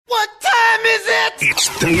It's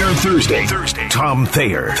Thayer Thursday. Tom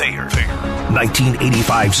Thayer.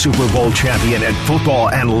 1985 Super Bowl champion and football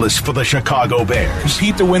analyst for the Chicago Bears.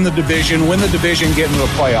 Compete to win the division, get into the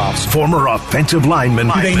playoffs. Former offensive lineman.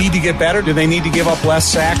 Do they need to get better? Do they need to give up less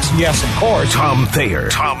sacks? Yes, of course. Tom Thayer.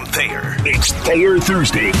 It's Thayer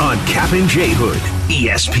Thursday on Kap J Hood,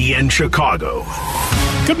 ESPN Chicago.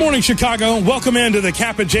 Good morning, Chicago. Welcome into the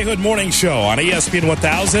Kap J Hood Morning Show on ESPN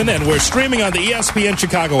 1000, and we're streaming on the ESPN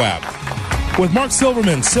Chicago app. With Mark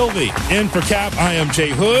Silverman, Sylvie, in for Kap, I am Jay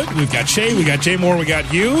Hood. We've got Shay, we got Jay Moore, we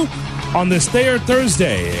got you on this Thayer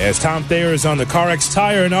Thursday as Tom Thayer is on the CarX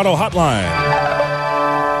Tire and Auto Hotline.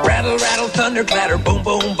 Rattle, rattle, thunder, clatter, boom,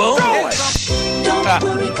 boom, boom. Don't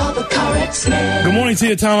worry, call the CarX man. Good morning to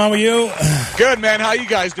you, Tom. How are you? Good, man. How you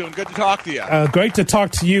guys doing? Good to talk to you. Great to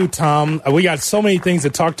talk to you, Tom. We got so many things to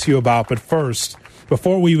talk to you about, but first,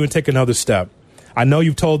 before we even take another step, I know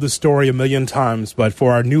you've told this story a million times, but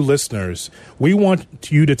for our new listeners, we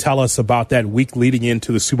want you to tell us about that week leading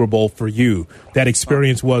into the Super Bowl for you. That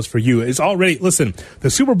experience was for you. It's already, listen, the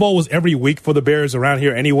Super Bowl was every week for the Bears around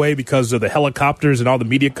here anyway because of the helicopters and all the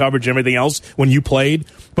media coverage and everything else when you played.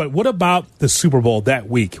 But what about the Super Bowl that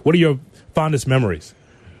week? What are your fondest memories?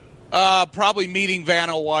 Probably meeting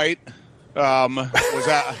Vanna White. Was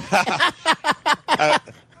that...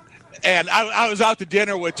 And I was out to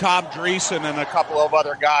dinner with Tom Dreesen and a couple of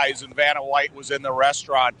other guys, and Vanna White was in the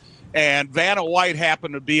restaurant. And Vanna White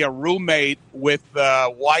happened to be a roommate with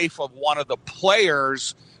the wife of one of the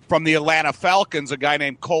players from the Atlanta Falcons, a guy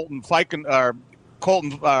named Colton Kiken.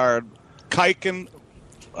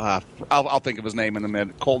 I'll think of his name in a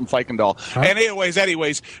minute. Colton Feikendall. Huh? And anyways,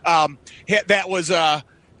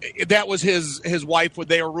 that was his wife.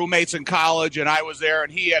 They were roommates in college, and I was there,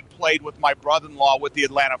 and he had played with my brother-in-law with the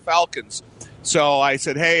Atlanta Falcons. So I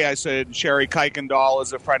said, Sherry Kuykendall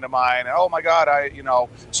is a friend of mine. Oh my God,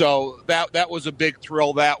 so that was a big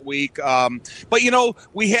thrill that week. But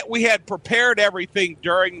we had prepared everything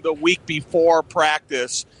during the week before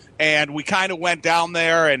practice, and we kind of went down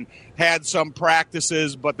there and had some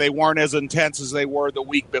practices, but they weren't as intense as they were the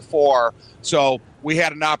week before. So we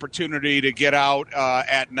had an opportunity to get out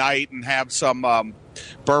at night and have some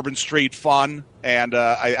Bourbon Street fun, and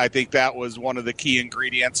I think that was one of the key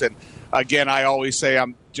ingredients. And again, I always say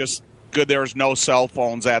I'm just good there was no cell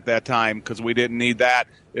phones at that time because we didn't need that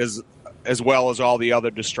as well as all the other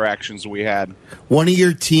distractions we had. One of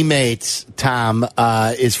your teammates, Tom,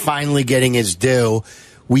 is finally getting his due.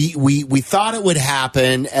 We thought it would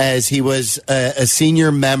happen as he was a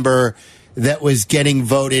senior member that was getting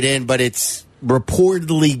voted in, but it's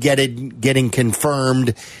reportedly getting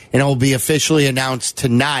confirmed, and it will be officially announced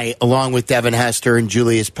tonight along with Devin Hester and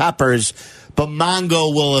Julius Peppers. But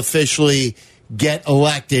Mongo will officially get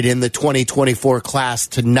elected in the 2024 class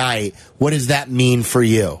tonight. What does that mean for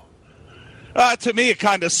you? To me, it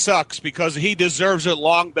kind of sucks because he deserves it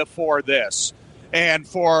long before this. And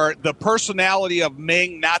for the personality of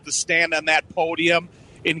Ming not to stand on that podium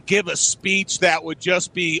and give a speech that would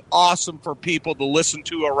just be awesome for people to listen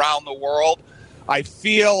to around the world, I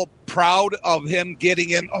feel proud of him getting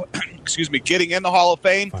in the Hall of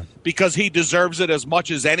Fame because he deserves it as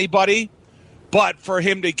much as anybody. But for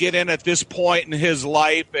him to get in at this point in his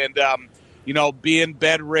life and, being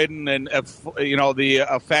bedridden and, the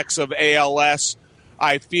effects of ALS,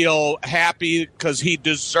 I feel happy because he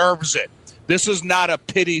deserves it. This is not a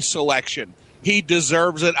pity selection. He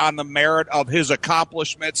deserves it on the merit of his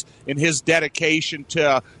accomplishments and his dedication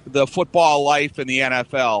to the football life in the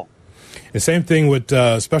NFL. The same thing with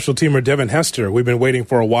special teamer Devin Hester. We've been waiting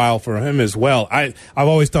for a while for him as well. I've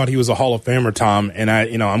always thought he was a Hall of Famer, Tom, and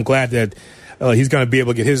I'm glad that he's going to be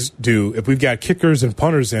able to get his due. If we've got kickers and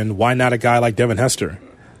punters in, why not a guy like Devin Hester?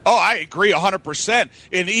 Oh, I agree 100%.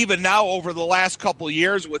 And even now over the last couple of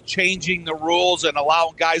years with changing the rules and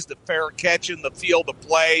allowing guys to fair catch in the field of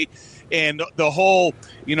play and the whole,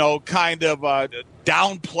 kind of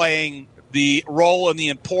downplaying the role and the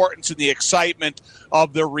importance and the excitement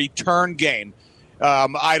of the return game.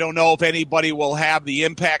 I don't know if anybody will have the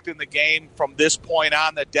impact in the game from this point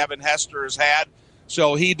on that Devin Hester has had.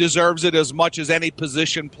 So he deserves it as much as any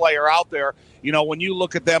position player out there. When you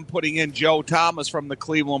look at them putting in Joe Thomas from the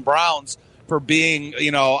Cleveland Browns for being,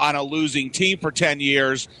 on a losing team for 10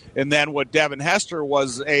 years, and then what Devin Hester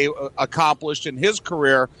was accomplished in his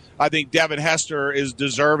career, I think Devin Hester is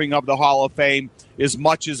deserving of the Hall of Fame as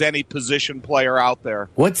much as any position player out there.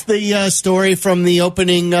 What's the story from the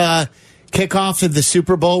opening kickoff of the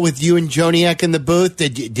Super Bowl with you and Joniak in the booth?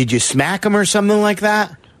 Did you smack him or something like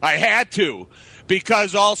that? I had to.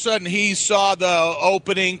 Because all of a sudden he saw the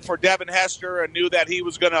opening for Devin Hester and knew that he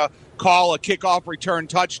was going to call a kickoff return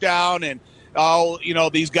touchdown. And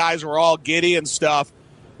these guys were all giddy and stuff.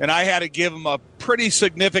 And I had to give him a pretty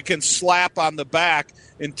significant slap on the back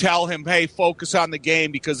and tell him, hey, focus on the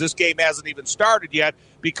game because this game hasn't even started yet.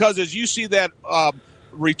 Because as you see that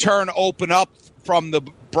return open up from the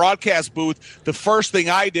broadcast booth, the first thing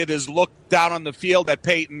I did is look down on the field at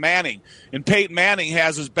Peyton Manning. And Peyton Manning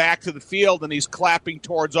has his back to the field, and he's clapping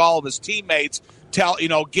towards all of his teammates,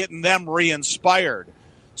 getting them re-inspired.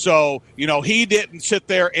 So, he didn't sit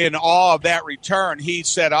there in awe of that return. He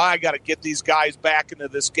said, I got to get these guys back into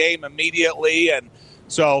this game immediately. And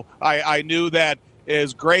so I knew that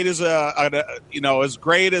as great as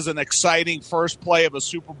an exciting first play of a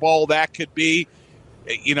Super Bowl that could be,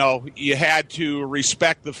 you had to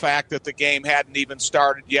respect the fact that the game hadn't even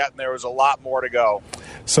started yet and there was a lot more to go.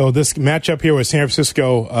 So this matchup here with San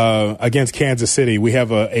Francisco against Kansas City, we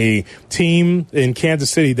have a team in Kansas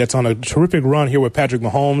City that's on a terrific run here with Patrick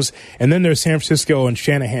Mahomes, and then there's San Francisco and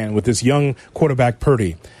Shanahan with this young quarterback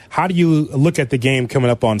Purdy. How do you look at the game coming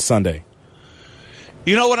up on Sunday?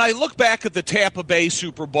 When I look back at the Tampa Bay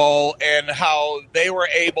Super Bowl and how they were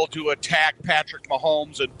able to attack Patrick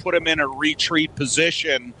Mahomes and put him in a retreat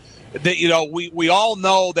position, that we all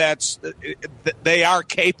know that they are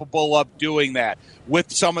capable of doing that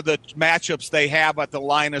with some of the matchups they have at the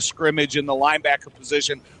line of scrimmage in the linebacker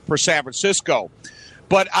position for San Francisco.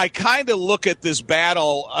 But I kind of look at this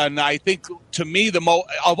battle, and I think, to me,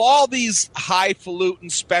 of all these highfalutin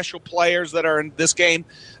special players that are in this game,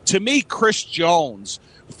 to me, Chris Jones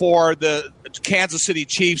for the Kansas City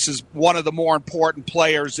Chiefs is one of the more important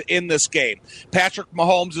players in this game. Patrick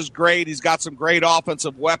Mahomes is great. He's got some great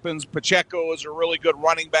offensive weapons. Pacheco is a really good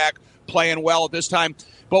running back, playing well at this time.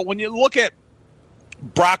 But when you look at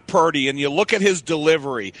Brock Purdy and you look at his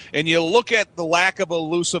delivery and you look at the lack of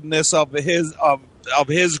elusiveness of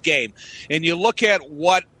his game, and you look at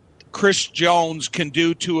what Chris Jones can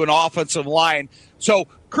do to an offensive line. So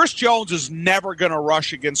Chris Jones is never going to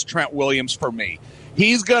rush against Trent Williams for me.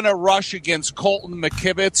 He's going to rush against Colton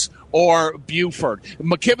McKivitz or Buford.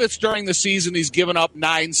 McKivitz during the season, he's given up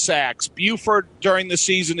 9 sacks. Buford during the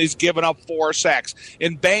season, he's given up 4 sacks.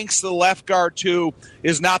 And Banks, the left guard, too,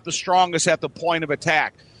 is not the strongest at the point of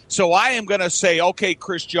attack. So I am going to say, okay,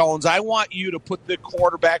 Chris Jones, I want you to put the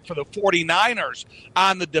quarterback for the 49ers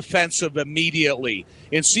on the defensive immediately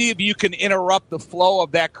and see if you can interrupt the flow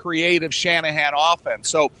of that creative Shanahan offense.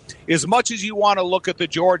 So as much as you want to look at the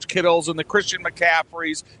George Kittles and the Christian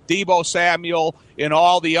McCaffreys, Deebo Samuel, and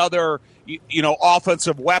all the other,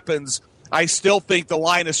 offensive weapons, I still think the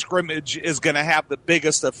line of scrimmage is going to have the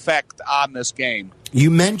biggest effect on this game.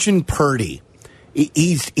 You mentioned Purdy.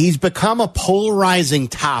 He's become a polarizing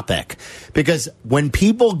topic because when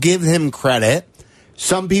people give him credit,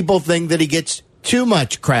 some people think that he gets too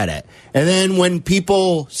much credit. And then when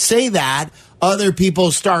people say that, other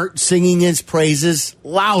people start singing his praises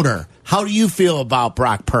louder. How do you feel about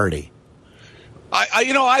Brock Purdy?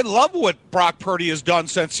 I love what Brock Purdy has done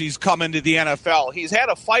since he's come into the NFL. He's had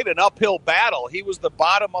to fight an uphill battle. He was the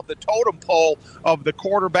bottom of the totem pole of the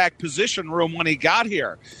quarterback position room when he got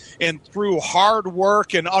here. And through hard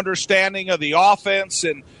work and understanding of the offense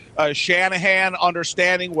and Shanahan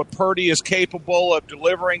understanding what Purdy is capable of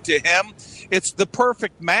delivering to him, it's the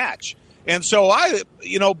perfect match. And so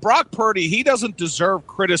Brock Purdy, he doesn't deserve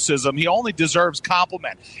criticism. He only deserves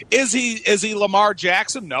compliment. Is he Lamar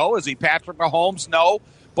Jackson? No. Is he Patrick Mahomes? No.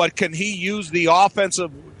 But can he use the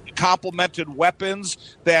offensive complemented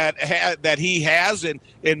weapons that he has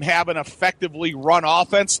and have an effectively run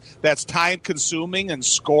offense that's time consuming and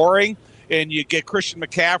scoring? And you get Christian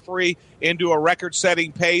McCaffrey into a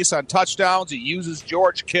record-setting pace on touchdowns. He uses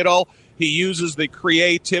George Kittle. He uses the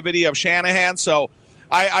creativity of Shanahan. So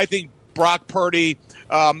I think Brock Purdy,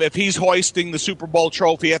 if he's hoisting the Super Bowl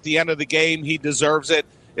trophy at the end of the game, he deserves it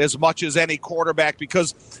as much as any quarterback,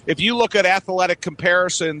 because if you look at athletic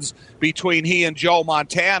comparisons between he and Joe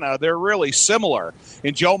Montana, they're really similar.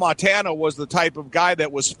 And Joe Montana was the type of guy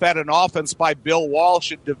that was fed an offense by Bill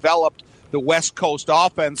Walsh and developed the West Coast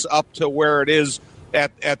offense up to where it is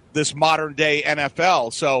at this modern-day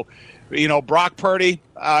NFL. So, Brock Purdy,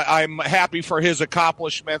 I'm happy for his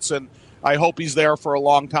accomplishments, and I hope he's there for a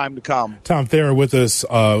long time to come. Tom Thayer with us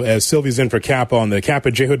as Sylvie's in for Kap on the Kap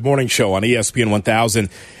J Morning Show on ESPN 1000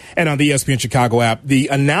 and on the ESPN Chicago app. The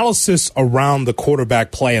analysis around the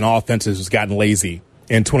quarterback play and offenses has gotten lazy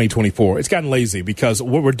in 2024. It's gotten lazy because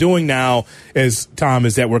what we're doing now is, Tom,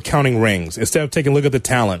 is that we're counting rings instead of taking a look at the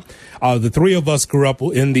talent. The three of us grew up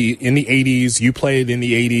in the 80s. You played in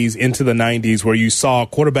the 80s into the 90s, where you saw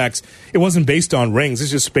quarterbacks. It wasn't based on rings.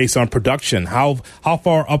 It's just based on production. How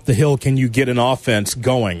far up the hill can you get an offense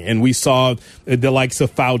going? And we saw the likes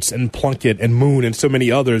of Fouts and Plunkett and Moon and so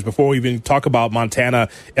many others before we even talk about Montana,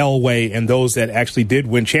 Elway, and those that actually did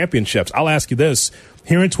win championships. I'll ask you this.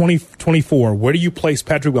 Here in 2024, where do you place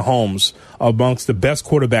Patrick Mahomes amongst the best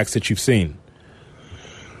quarterbacks that you've seen?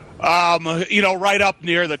 Right up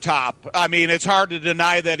near the top. I mean, it's hard to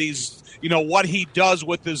deny that he's, what he does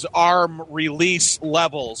with his arm release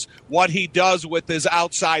levels, what he does with his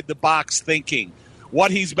outside the box thinking, what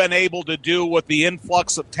he's been able to do with the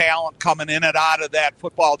influx of talent coming in and out of that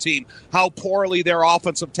football team, how poorly their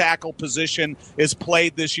offensive tackle position is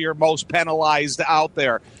played this year, most penalized out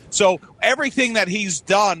there. So everything that he's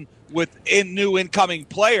done with new incoming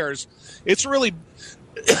players, it's really,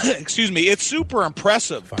 it's super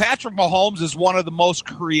impressive. Patrick Mahomes is one of the most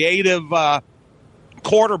creative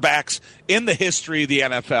quarterbacks in the history of the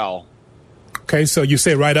NFL. Okay, so you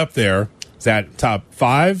say right up there. Is that top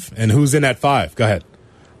 5? And who's in that 5? Go ahead.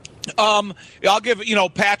 I'll give,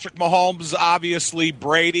 Patrick Mahomes, obviously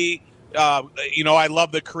Brady. I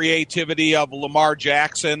love the creativity of Lamar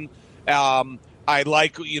Jackson. I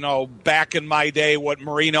like, back in my day, what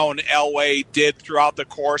Marino and Elway did throughout the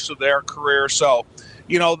course of their career. So,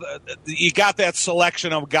 you got that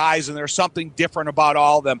selection of guys, and there's something different about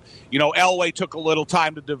all of them. Elway took a little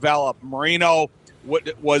time to develop. Marino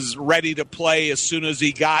was ready to play as soon as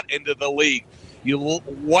he got into the league.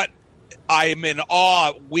 What I'm in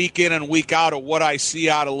awe week in and week out of what I see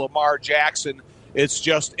out of Lamar Jackson. It's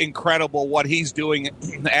just incredible what he's doing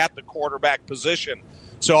at the quarterback position.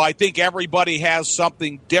 So I think everybody has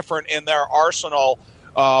something different in their arsenal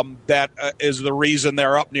that is the reason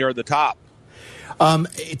they're up near the top.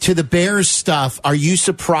 To the Bears stuff, are you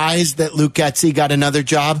surprised that Luke Getsy got another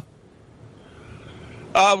job?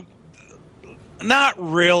 Not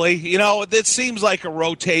really. It seems like a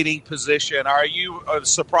rotating position. Are you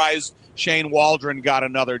surprised Shane Waldron got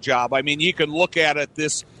another job? I mean, you can look at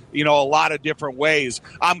it a lot of different ways.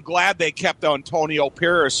 I'm glad they kept Antonio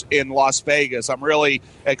Pierce in Las Vegas. I'm really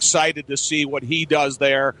excited to see what he does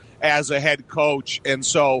there as a head coach. And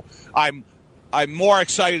so I'm more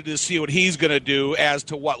excited to see what he's going to do as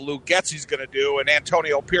to what Luke Getsy's going to do. And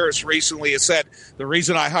Antonio Pierce recently has said, the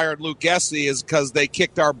reason I hired Luke Getsy is because they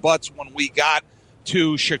kicked our butts when we got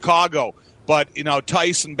to Chicago. But,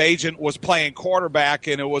 Tyson Bagent was playing quarterback,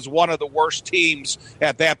 and it was one of the worst teams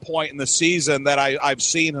at that point in the season that I've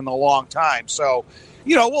seen in a long time. So,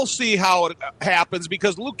 we'll see how it happens,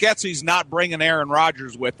 because Luke Getsy's not bringing Aaron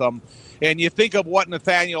Rodgers with him. And you think of what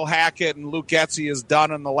Nathaniel Hackett and Luke Getsy has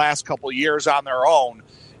done in the last couple of years on their own.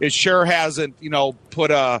 It sure hasn't,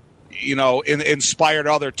 inspired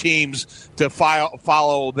other teams to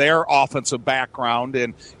follow their offensive background.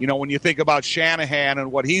 And, when you think about Shanahan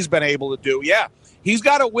and what he's been able to do, he's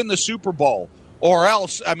got to win the Super Bowl, or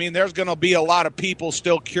else, there's going to be a lot of people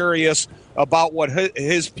still curious about what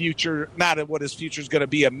his future, not what his future is going to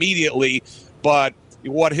be immediately, but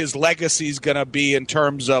what his legacy is going to be in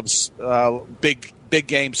terms of big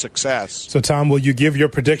game success. So, Tom, will you give your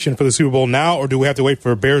prediction for the Super Bowl now, or do we have to wait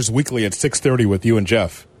for Bears Weekly at 6:30 with you and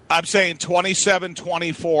Jeff? I'm saying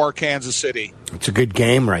 27-24 Kansas City. It's a good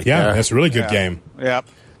game right there. Yeah, that's a really good game. Yeah.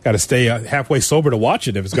 Got to stay halfway sober to watch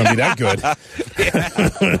it if it's going to be that good.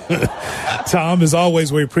 Tom, as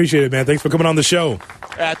always, we appreciate it, man. Thanks for coming on the show.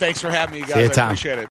 Thanks for having me, guys. See you, Tom. I appreciate it.